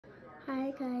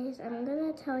Hi guys, I'm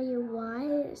gonna tell you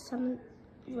why some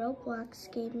Roblox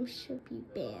games should be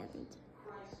banned.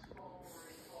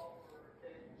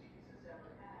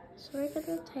 So we're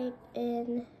gonna type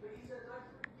in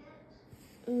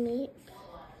Meep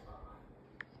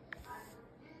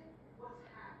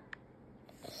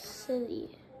City,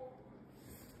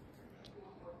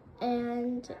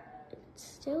 and it's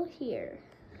still here.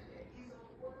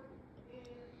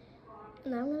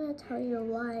 And I'm gonna tell you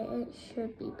why it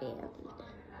should be banned.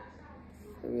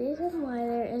 The reason why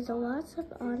there is lots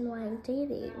of online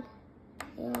dating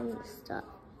and stuff.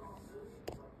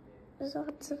 There's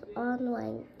lots of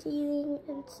online dating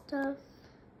and stuff.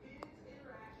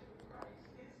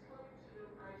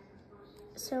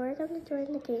 So we're gonna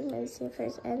join the game and see if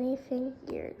there's anything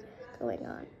weird going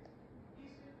on.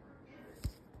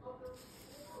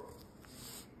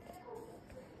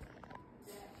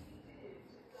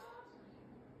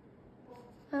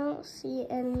 I don't see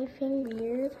anything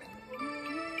weird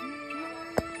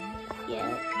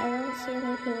yet. I don't see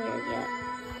anything weird yet.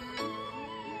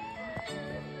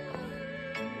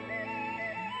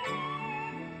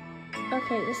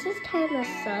 Okay, this is kind of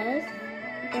sus.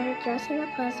 They're dressing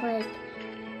up as like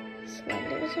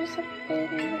Slenders or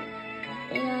something.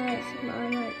 Yeah, some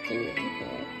online dating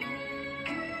here.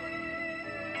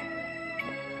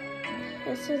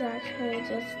 This is actually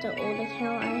just the old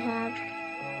account I have.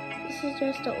 This is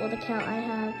just the old account I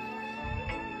have.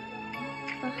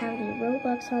 I don't have any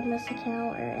Robux on this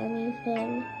account or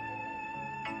anything.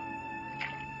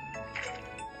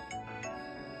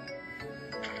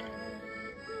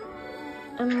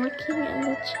 I'm looking in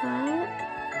the chat.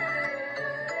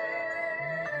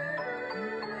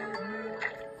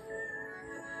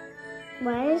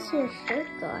 Why is your shirt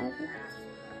gone?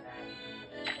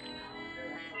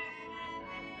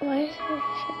 Why is your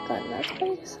shirt gone? That's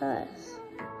pretty sus.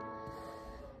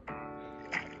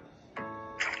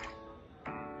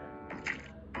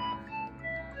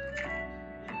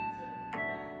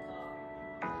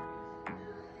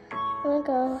 I'm gonna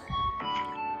go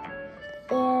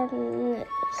and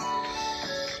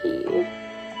see.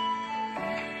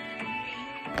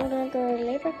 I'm gonna go to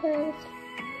neighborhood,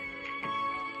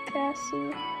 grassy.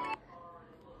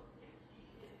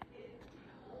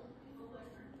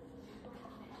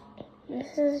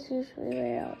 This is usually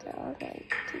where all the online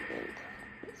TV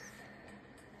comes.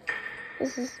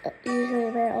 This is usually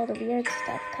where all the weird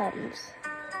stuff comes.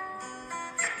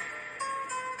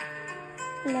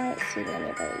 I'm not seeing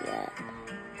anybody yet.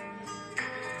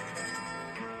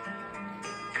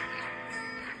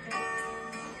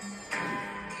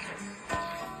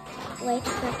 Wait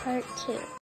for part 2.